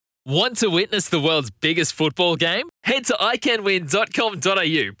Want to witness the world's biggest football game? Head to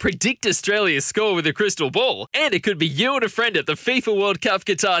iCanWin.com.au, predict Australia's score with a crystal ball, and it could be you and a friend at the FIFA World Cup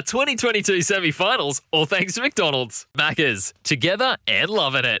Qatar 2022 semi-finals, all thanks to McDonald's. Maccas, together and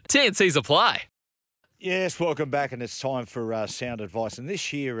loving it. TNCs apply. Yes, welcome back, and it's time for Sound Advice. And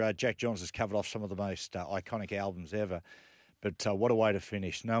this year, Jack Johns has covered off some of the most iconic albums ever. But what a way to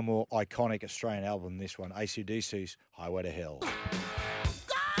finish. No more iconic Australian album than this one, AC/DC's Highway to Hell.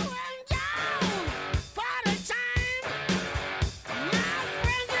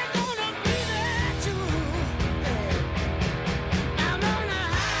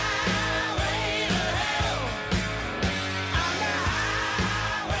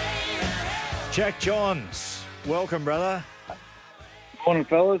 Jack Johns, welcome, brother. Morning,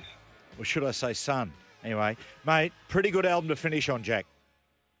 fellas. Or should I say son? Anyway, mate, pretty good album to finish on, Jack.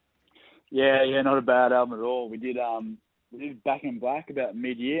 Yeah, not a bad album at all. We did Back in Black about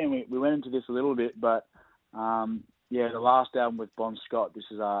mid-year, and we went into this a little bit, but the last album with Bon Scott, this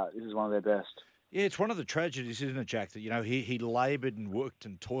is one of their best. Yeah, it's one of the tragedies, isn't it, Jack? That he laboured and worked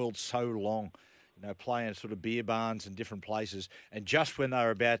and toiled so long, playing at sort of beer barns and different places, and just when they were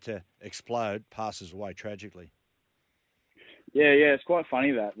about to explode, passes away tragically. Yeah, it's quite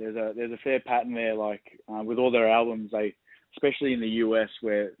funny that there's a fair pattern there. Like with all their albums, they, especially in the US,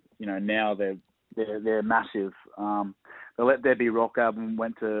 where now they're massive. The Let There Be Rock album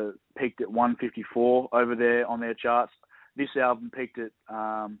peaked at 154 over there on their charts. This album peaked at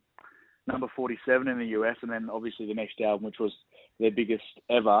number 47 in the US, and then obviously the next album, which was their biggest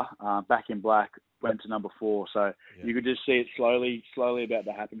ever, Back in Black, went to number 4. So you could just see it slowly about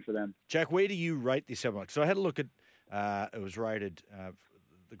to happen for them. Jack, where do you rate this album? So I had a look at. It was rated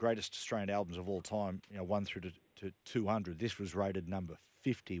the greatest Australian albums of all time, 1 through to 200. This was rated number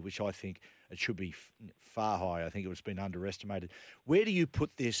 50, which I think it should be far higher. I think it's been underestimated. Where do you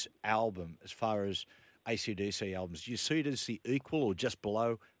put this album as far as AC/DC albums? Do you see it as the equal or just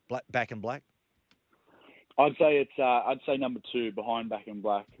below Back in Black? I'd say it's number 2 behind Back in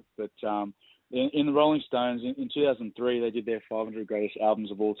Black. But in the Rolling Stones in 2003, they did their 500 greatest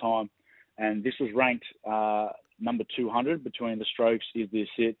albums of all time, and this was ranked number 200 between the Strokes, Is This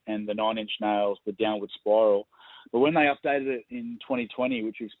It, and the Nine Inch Nails, The Downward Spiral. But when they updated it in 2020,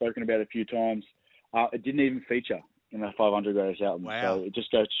 which we've spoken about a few times, it didn't even feature in the 500 greatest albums. Wow. So it just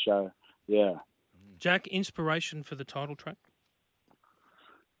goes to show, yeah. Jack, inspiration for the title track?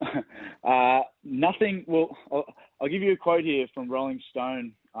 Nothing. Well, I'll give you a quote here from Rolling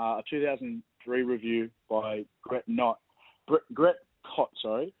Stone, a 2003 review by Gret Cott.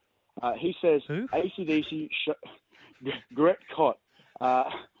 Sorry, he says Who? AC/DC. Gret Cott.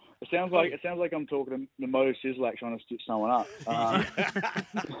 It sounds like I'm talking to Mo Sislak trying to stitch someone up.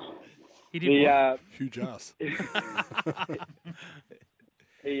 He did huge ass.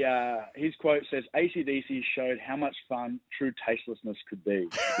 His quote says, AC/DC showed how much fun true tastelessness could be.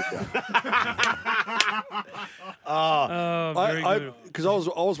 very good. Because I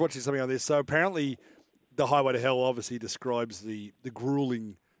was watching something on this. So apparently the Highway to Hell obviously describes the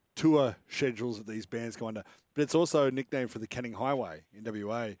grueling tour schedules that these bands go under. But it's also a nickname for the Canning Highway in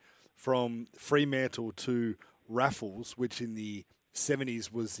WA, from Fremantle to Raffles, which in the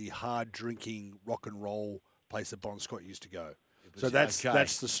 70s was the hard-drinking rock and roll place that Bon Scott used to go. So that's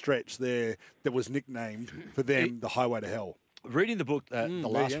the stretch there that was nicknamed for them the Highway to Hell. Reading the book, the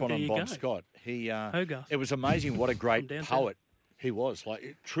last one on Bon Scott, it was amazing what a great poet he was.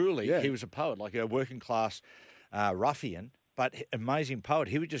 Like, truly, he was a poet, like a working class ruffian, but amazing poet.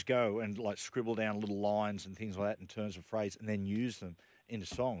 He would just go and like scribble down little lines and things like that in terms of phrase and then use them into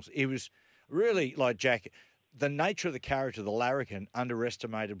songs. It was really, like, Jack, the nature of the character, the larrikin,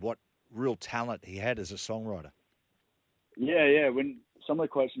 underestimated what real talent he had as a songwriter. Yeah. When some of the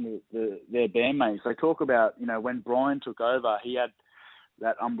quotes from their bandmates, they talk about, when Brian took over, he had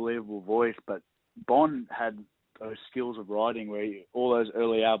that unbelievable voice, but Bon had those skills of writing where all those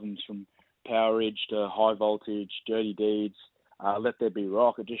early albums from Powerage to High Voltage, Dirty Deeds, Let There Be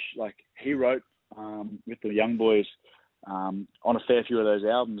Rock, it just, like, he wrote with the Young Boys on a fair few of those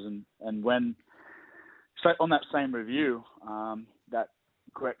albums. And when, so on that same review, that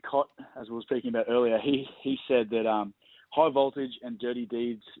Gret Cott, as we were speaking about earlier, he said that High Voltage and Dirty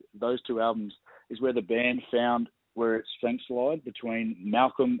Deeds, those two albums, is where the band found where its strengths lied, between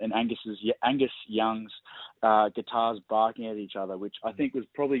Malcolm and Angus Young's guitars barking at each other, which I think was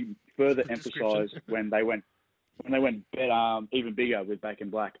probably further emphasised when they went even bigger with Back in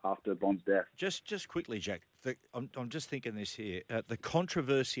Black after Bon's death. Just quickly, Jack, I'm just thinking this here. The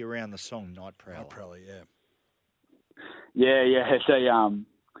controversy around the song Night Prowler. Night Prowler, yeah. Yeah. It's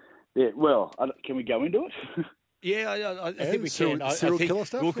a well, can we go into it? Yeah, I think we can. Serial killer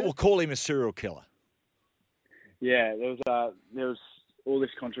stuff? We'll call him a serial killer. Yeah, there was all this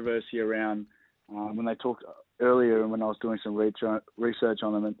controversy around when they talked earlier, and when I was doing some research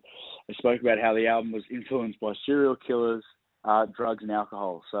on them, and they spoke about how the album was influenced by serial killers, drugs, and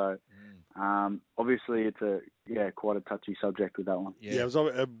alcohol. So obviously, it's quite a touchy subject with that one. Yeah, it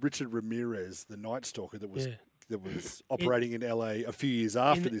was Richard Ramirez, the Night Stalker, that was operating in LA a few years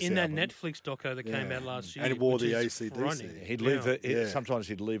after this in album. that Netflix doco that came out last year, and he wore the AC/DC. He'd leave it. Sometimes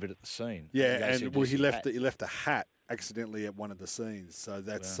he'd leave it at the scene. Yeah, and he left a hat accidentally at one of the scenes. So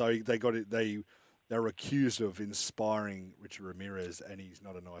they got it. They were accused of inspiring Richard Ramirez, and he's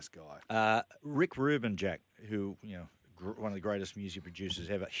not a nice guy. Rick Rubin, Jack, who one of the greatest music producers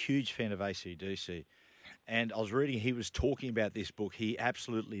ever, huge fan of AC/DC, and I was reading he was talking about this book. He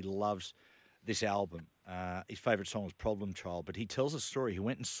absolutely loves this album. His favourite song was Problem Child, but he tells a story. He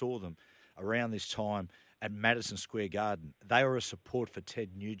went and saw them around this time at Madison Square Garden. They were a support for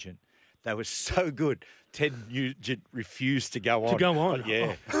Ted Nugent. They were so good. Ted Nugent refused to go on.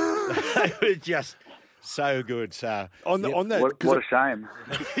 Yeah. They were just so good. So on that, what a shame.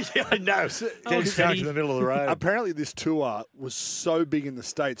 Yeah, I know. Dead stuck in the middle of the road. Apparently, this tour was so big in the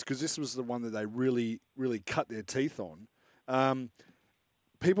States because this was the one that they really, really cut their teeth on.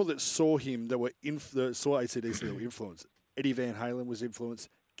 People that saw him, that were saw AC/DC, that were influenced. Eddie Van Halen was influenced.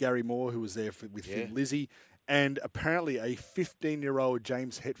 Gary Moore, who was there with Thin Lizzy, and apparently a 15-year-old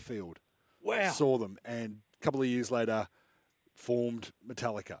James Hetfield saw them, and a couple of years later formed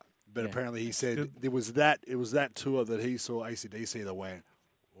Metallica. But apparently he said it was that tour that he saw AC/DC that went,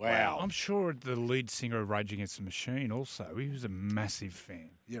 wow. I'm sure the lead singer of Rage Against the Machine also, he was a massive fan.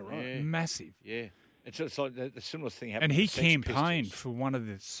 Yeah, right. Yeah. Massive. Yeah. It's like the similar thing happened. And he with Sex campaigned Pistols. for one of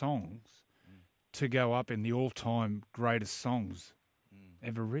the songs to go up in the all-time greatest songs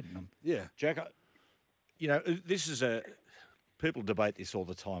ever written. Yeah. Jack, this is people debate this all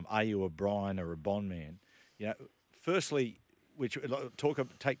the time. Are you a Brian or a Bond man? Firstly,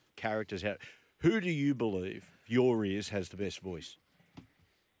 take characters out. Who do you believe your ears has the best voice?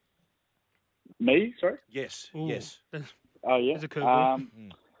 Me? Sorry? Yes. Ooh. Yes. Oh, yeah. That's a curveball.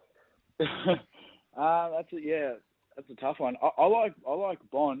 That's a tough one. I like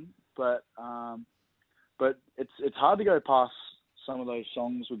Bond, but it's hard to go past some of those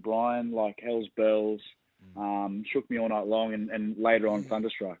songs with Brian, like Hell's Bells, Shook Me All Night Long, and later on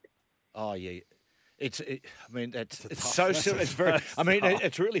Thunderstruck. Oh yeah, it's so simple. It's very.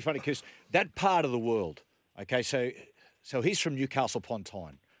 It's really funny because that part of the world. Okay, so he's from Newcastle upon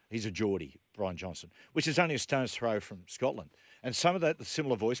Tyne. He's a Geordie, Brian Johnson, which is only a stone's throw from Scotland. And some of that, the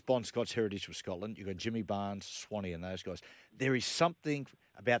similar voice, Bon Scott's heritage was Scotland. You've got Jimmy Barnes, Swanee, and those guys. There is something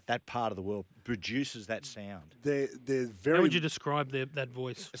about that part of the world produces that sound. They're very. How would you describe that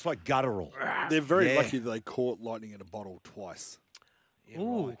voice? It's like guttural. They're very lucky that they caught lightning in a bottle twice. Yeah,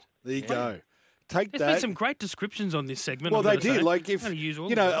 Ooh. right. There you go. Take There's that. been some great descriptions on this segment. Well, I've they gotta say. did. Like if I'm gonna use all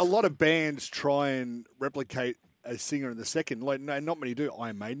you of know, those. a lot of bands try and replicate a singer in the second. Like, no, not many do.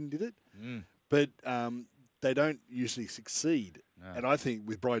 Iron Maiden did it, but they don't usually succeed. No. And I think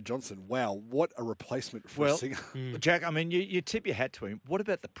with Brian Johnson, wow, what a replacement for a singer. Jack, you tip your hat to him. What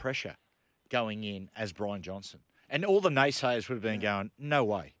about the pressure going in as Brian Johnson? And all the naysayers would have been going, no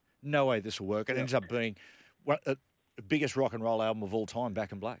way this will work. It ends up being the biggest rock and roll album of all time,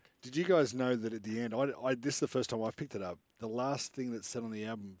 Back in Black. Did you guys know that at the end, this is the first time I've picked it up, the last thing that's said on the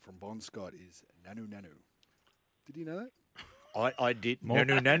album from Bon Scott is Nanu Nanu. Did you know that? I did.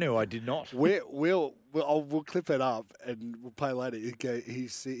 No, I did not. We'll clip it up and we'll play later. He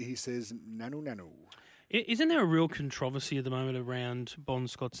says Nanu Nanu. Isn't there a real controversy at the moment around Bon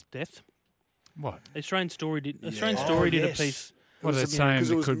Scott's death? What? Australian Story did a piece. Well, they're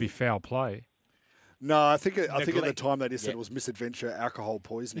saying it could be foul play. No, I think at the time they just said it was misadventure, alcohol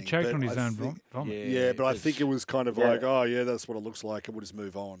poisoning. He choked on his own vomit. Yeah, but I think it was kind of like, oh yeah, that's what it looks like, and we'll just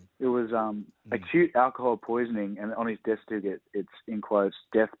move on. It was acute alcohol poisoning, and on his death certificate, it's in quotes,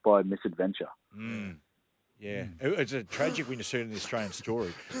 death by misadventure. Yeah, it's a tragic when you see it in the Australian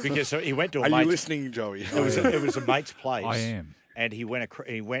Story because he went to a Are mate's. you listening, Joey? It was a mate's place. I am. And he went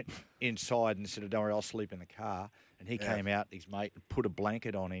inside and said, "Don't worry, I'll sleep in the car." And he came out, his mate, put a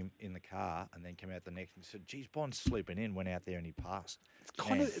blanket on him in the car, and then came out the next and said, "Geez, Bond's sleeping in." Went out there and he passed.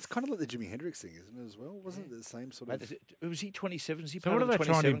 It's kind of like the Jimi Hendrix thing, isn't it? As well, wasn't it the same sort of? Was he 27? Is he So what are they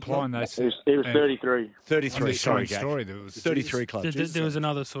trying to imply in those? He was 33. 33. Sorry, Jack. Story. There was 33 club. There was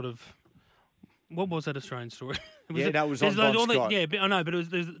another sort of. What was that Australian Story? It was on Bon Scott. I know, but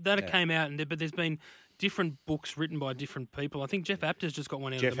it came out, but there's been different books written by different people. I think Jeff Apter's just got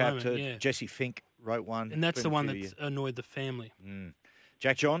one out at the moment. Jesse Fink wrote one. And that's the one that annoyed the family.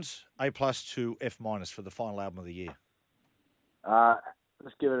 Jack Johns, A+ to F- for the final album of the year.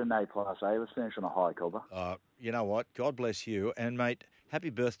 Let's give it an A+. Let's finish on a high, Cobber. You know what? God bless you. And, mate, happy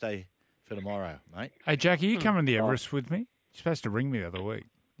birthday for tomorrow, mate. Hey, Jack, are you coming to Everest with me? You're supposed to ring me the other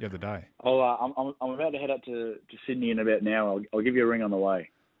day. I'm about to head up to Sydney in about an hour. I'll give you a ring on the way.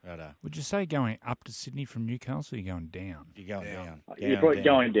 Righto. Would you say going up to Sydney from Newcastle, or you're going down? You're going down. You're probably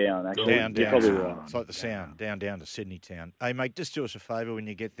going down, actually. Down. You're probably right. It's like the sound. Down to Sydney town. Hey, mate, just do us a favour when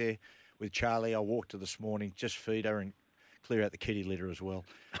you get there with Charlie. I walked her this morning. Just feed her and clear out the kitty litter as well.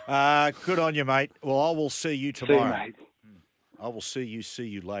 Good on you, mate. Well, I will see you tomorrow. See you, mate. I will see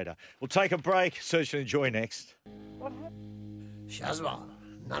you later. We'll take a break. Search and Enjoy next. Shazwa,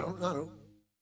 nano.